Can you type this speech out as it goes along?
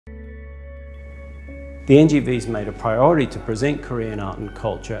The NGV's made a priority to present Korean art and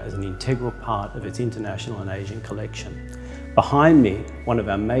culture as an integral part of its international and Asian collection. Behind me, one of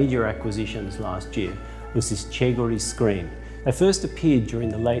our major acquisitions last year was this chaegori screen. They first appeared during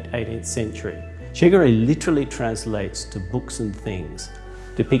the late 18th century. Chaegori literally translates to books and things,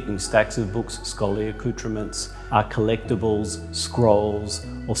 depicting stacks of books, scholarly accoutrements, collectibles, scrolls,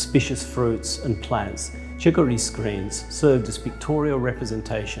 auspicious fruits and plants. Chaegori screens served as pictorial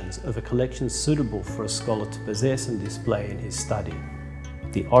representations of a collection suitable for a scholar to possess and display in his study.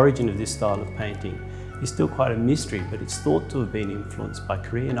 The origin of this style of painting is still quite a mystery, but it's thought to have been influenced by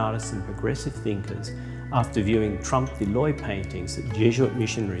Korean artists and progressive thinkers after viewing Trompe l'oeil paintings that Jesuit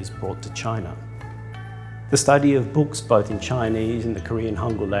missionaries brought to China. The study of books both in Chinese and the Korean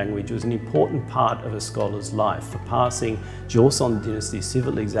Hangul language was an important part of a scholar's life for passing Joseon dynasty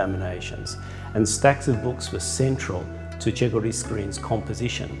civil examinations, and stacks of books were central to chaegori screen's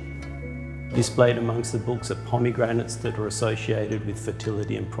composition. Displayed amongst the books are pomegranates that are associated with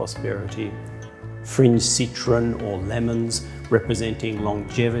fertility and prosperity, fringed citron or lemons representing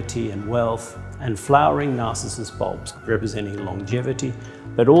longevity and wealth, and flowering narcissus bulbs representing longevity,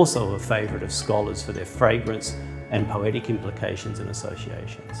 but also a favourite of scholars for their fragrance and poetic implications and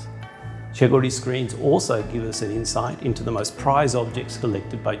associations. Chaegori screens also give us an insight into the most prized objects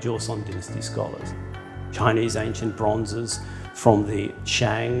collected by Joseon dynasty scholars. Chinese ancient bronzes from the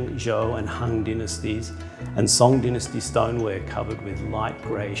Shang, Zhou and Han dynasties, and Song dynasty stoneware covered with light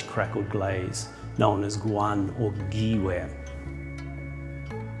greyish crackled glaze, known as guan or giware.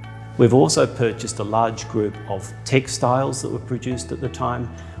 We've also purchased a large group of textiles that were produced at the time.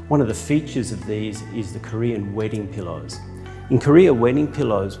 One of the features of these is the Korean wedding pillows. In Korea, wedding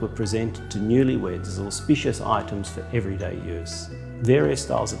pillows were presented to newlyweds as auspicious items for everyday use. Various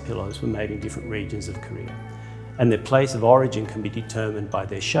styles of pillows were made in different regions of Korea, and their place of origin can be determined by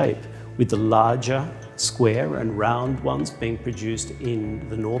their shape, with the larger, square and round ones being produced in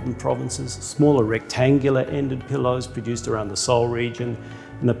the northern provinces, smaller rectangular-ended pillows produced around the Seoul region,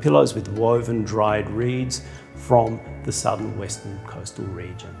 and the pillows with woven dried reeds from the southern western coastal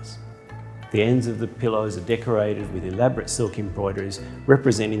regions. The ends of the pillows are decorated with elaborate silk embroideries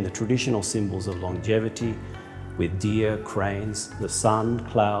representing the traditional symbols of longevity, with deer, cranes, the sun,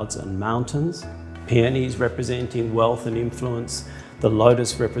 clouds and mountains, peonies representing wealth and influence, the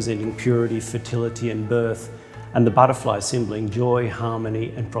lotus representing purity, fertility and birth, and the butterfly symboling joy,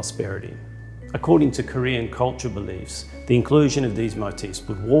 harmony and prosperity. According to Korean culture beliefs, the inclusion of these motifs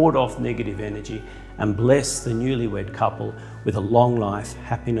would ward off negative energy and bless the newlywed couple with a long life,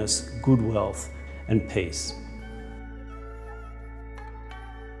 happiness, good wealth and peace.